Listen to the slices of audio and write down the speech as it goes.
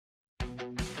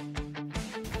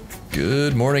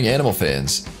Good morning, animal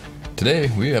fans.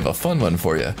 Today we have a fun one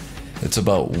for you. It's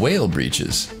about whale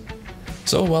breaches.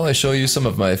 So while I show you some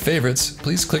of my favorites,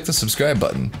 please click the subscribe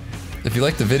button. If you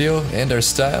like the video and our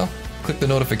style, click the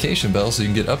notification bell so you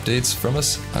can get updates from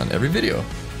us on every video.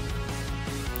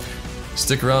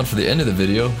 Stick around for the end of the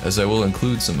video as I will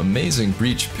include some amazing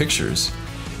breach pictures.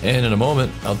 And in a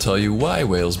moment, I'll tell you why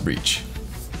whales breach.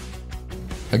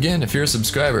 Again, if you're a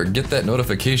subscriber, get that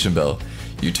notification bell.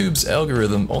 YouTube's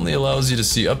algorithm only allows you to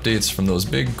see updates from those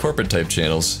big corporate type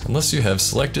channels unless you have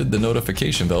selected the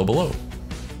notification bell below.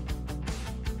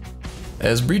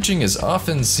 As breaching is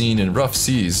often seen in rough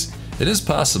seas, it is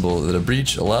possible that a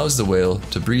breach allows the whale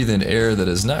to breathe in air that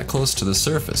is not close to the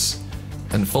surface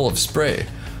and full of spray,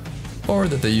 or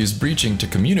that they use breaching to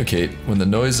communicate when the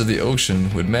noise of the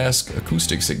ocean would mask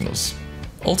acoustic signals.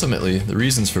 Ultimately, the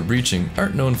reasons for breaching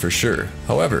aren't known for sure.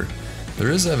 However,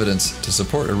 there is evidence to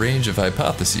support a range of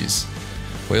hypotheses.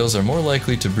 Whales are more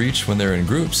likely to breach when they're in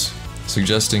groups,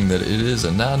 suggesting that it is a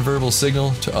nonverbal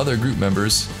signal to other group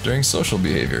members during social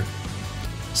behavior.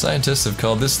 Scientists have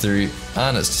called this theory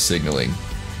honest signaling.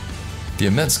 The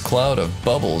immense cloud of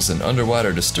bubbles and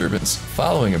underwater disturbance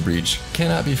following a breach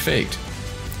cannot be faked.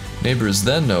 Neighbors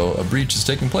then know a breach is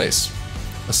taking place.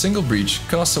 A single breach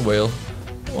costs a whale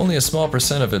only a small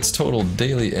percent of its total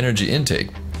daily energy intake,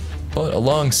 but a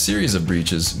long series of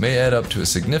breaches may add up to a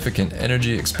significant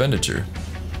energy expenditure.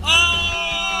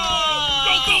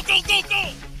 Oh! Go, go, go, go, go!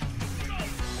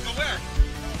 Go where?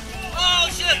 Oh,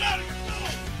 shit!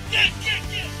 Get! Go!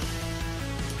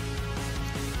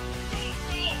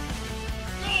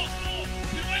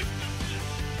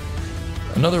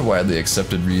 Another widely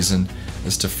accepted reason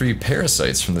is to free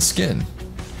parasites from the skin.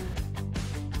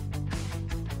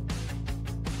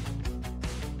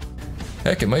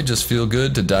 Heck, it might just feel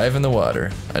good to dive in the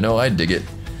water. I know I'd dig it.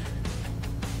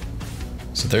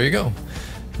 So there you go.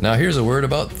 Now here's a word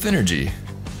about Thinnergy.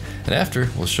 And after,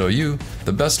 we'll show you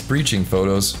the best breaching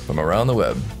photos from around the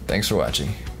web. Thanks for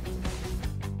watching.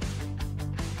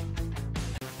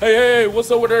 Hey,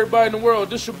 what's up with everybody in the world?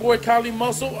 This your boy Kylie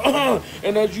Muscle,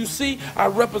 and as you see, I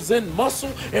represent muscle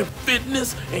and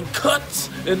fitness and cuts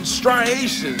and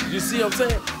striations. You see what I'm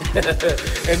saying?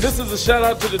 And this is a shout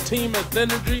out to the team at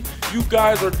Thinnergy. You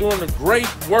guys are doing a great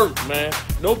work, man.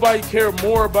 Nobody cares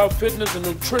more about fitness and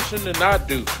nutrition than I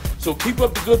do. So keep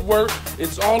up the good work.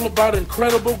 It's all about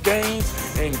incredible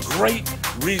gains and great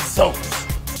results.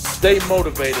 Stay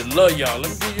motivated. Love y'all.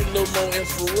 Let me give you a little more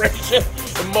inspiration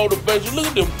and motivation. Look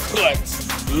at them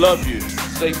cuts. Love you.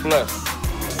 Stay blessed.